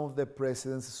some of the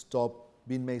presidents stopped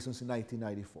being Masons in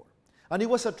 1994. And it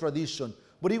was a tradition,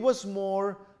 but it was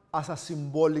more as a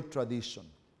symbolic tradition.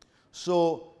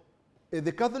 So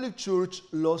the Catholic Church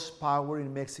lost power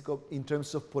in Mexico in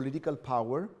terms of political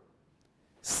power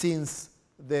since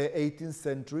the 18th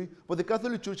century, but the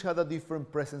Catholic Church had a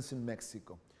different presence in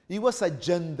Mexico. It was a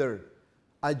gender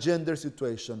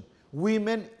situation.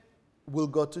 Women will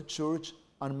go to church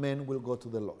and men will go to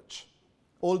the lodge.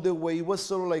 All the way, it was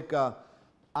sort of like a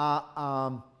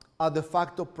de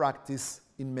facto practice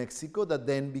in Mexico that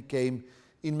then became,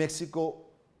 in Mexico,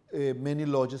 many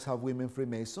lodges have women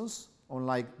Freemasons,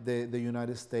 unlike the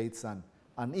United States and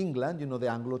England, you know, the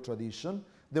Anglo tradition.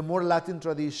 The more Latin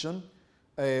tradition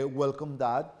welcomed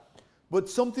that. But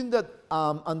something that,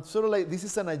 and sort of like, this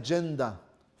is an agenda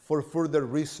for further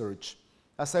research.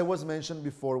 As I was mentioned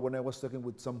before when I was talking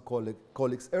with some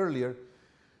colleagues earlier,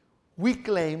 we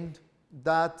claimed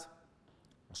that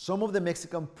some of the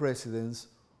Mexican presidents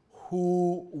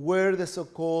who were the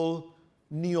so-called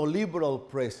neoliberal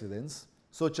presidents,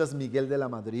 such as Miguel de la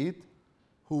Madrid,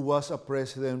 who was a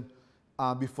president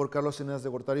before Carlos Salinas de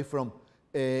Gortari from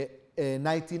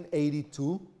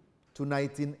 1982 to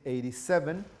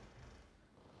 1987,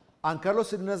 and Carlos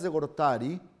Salinas de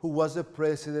Gortari, who was the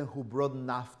president who brought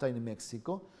NAFTA in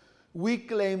Mexico, we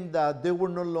claimed that they were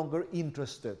no longer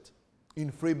interested in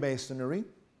Freemasonry.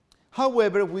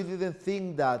 However, we didn't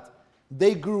think that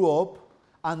they grew up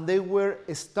and they were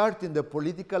starting their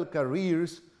political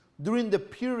careers during the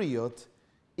period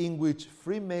in which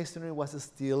Freemasonry was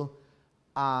still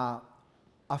a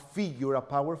figure, a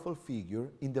powerful figure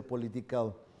in the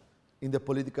political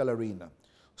arena.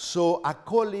 So a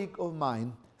colleague of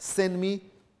mine sent me,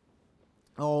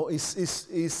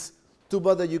 it's too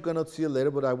bad that you cannot see it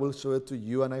later, but I will show it to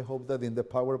you, and I hope that in the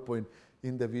PowerPoint,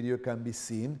 in the video can be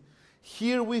seen.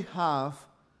 Here we have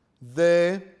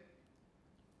the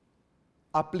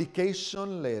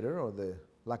application letter, or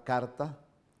la carta,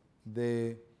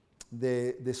 the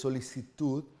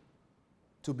solicitud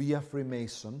to be a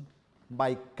Freemason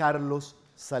by Carlos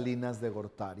Salinas de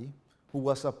Gortari, who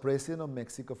was a president of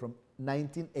Mexico from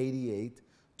 1988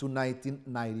 to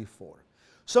 1994.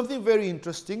 Something very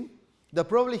interesting that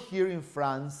probably here in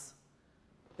France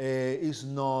is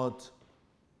not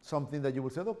something that you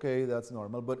would say, okay, that's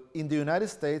normal. But in the United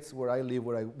States, where I live,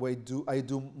 where I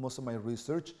do most of my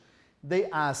research, they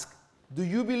ask, do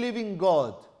you believe in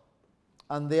God?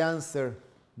 And they answer,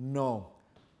 no,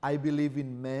 I believe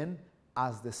in men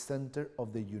as the center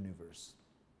of the universe.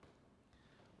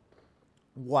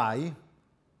 Why?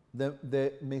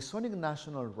 The Masonic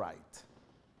National Rite,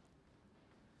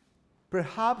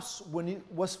 perhaps when it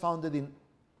was founded in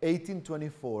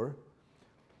 1824,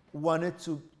 wanted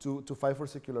to fight for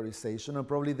secularization, and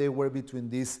probably they were between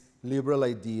these liberal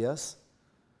ideas.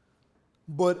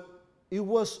 But it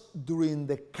was during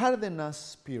the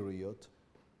Cárdenas period,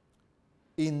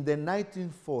 in the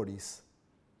 1940s,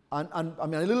 and I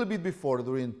mean a little bit before,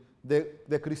 during the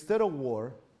Cristero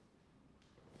War,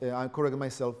 I correct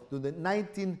myself, to the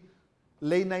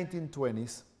late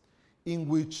 1920s, in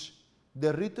which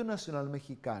the Rito Nacional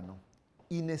Mexicano,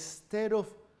 instead of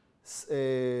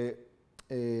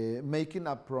making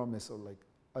a promise or like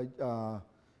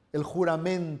el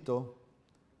juramento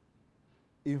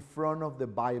in front of the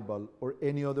Bible or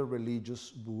any other religious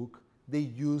book, they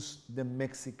used the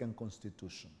Mexican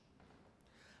Constitution.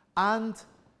 And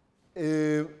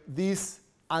this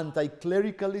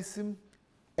anti-clericalism,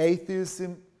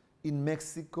 atheism in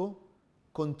Mexico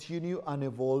continued and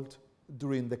evolved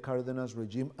during the Cárdenas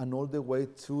regime and all the way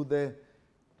to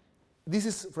this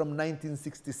is from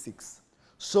 1966.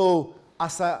 So I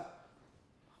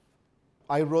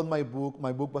wrote my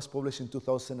book was published in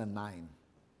 2009.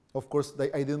 Of course,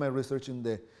 I did my research in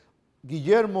the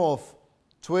Guillermo of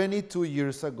 22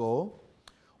 years ago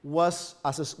was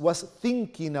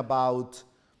thinking about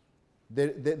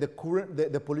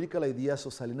the political ideas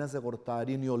of Salinas de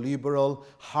Gortari, neoliberal,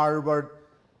 Harvard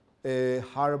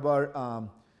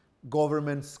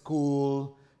government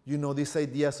school, these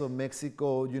ideas of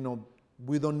Mexico,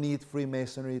 we don't need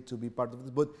Freemasonry to be part of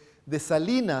this. But the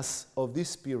Salinas of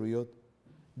this period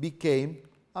became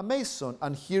a Mason.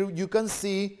 And here you can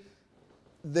see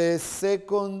the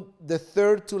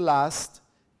third to last,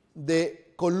 the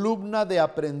columna de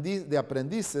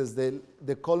aprendices,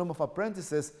 the column of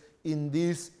apprentices in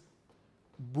this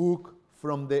book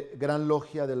from the Gran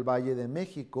Logia del Valle de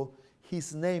Mexico.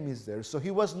 His name is there. So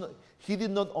he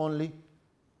did not only,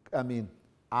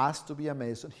 ask to be a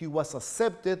Mason, he was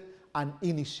accepted and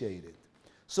initiated.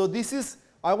 So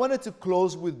I wanted to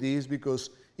close with this because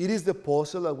it is the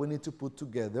puzzle that we need to put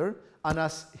together. And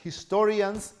as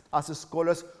historians, as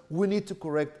scholars, we need to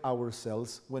correct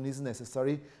ourselves when it's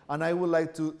necessary. And I would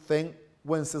like to thank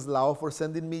Wenceslao for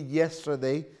sending me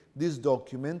yesterday this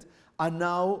document. And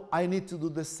now I need to do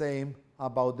the same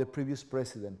about the previous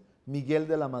president, Miguel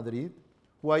de la Madrid,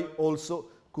 who I also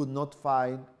could not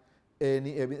find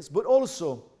any evidence. But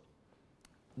also,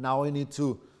 now I need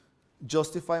to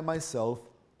justify myself.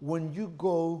 When you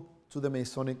go to the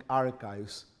Masonic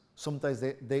archives, sometimes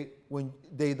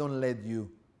they don't let you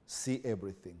see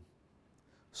everything.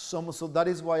 So that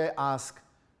is why I ask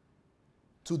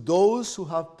to those who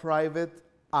have private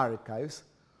archives,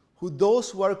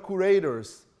 those who are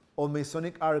curators of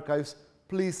Masonic archives,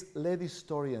 please let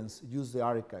historians use the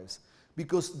archives,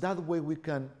 because that way we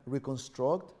can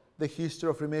reconstruct the history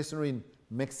of Freemasonry in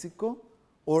Mexico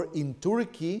or in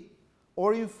Turkey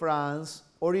or in France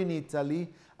or in Italy,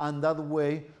 and that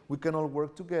way we can all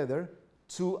work together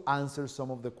to answer some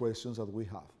of the questions that we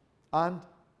have. And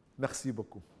merci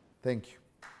beaucoup. Thank you.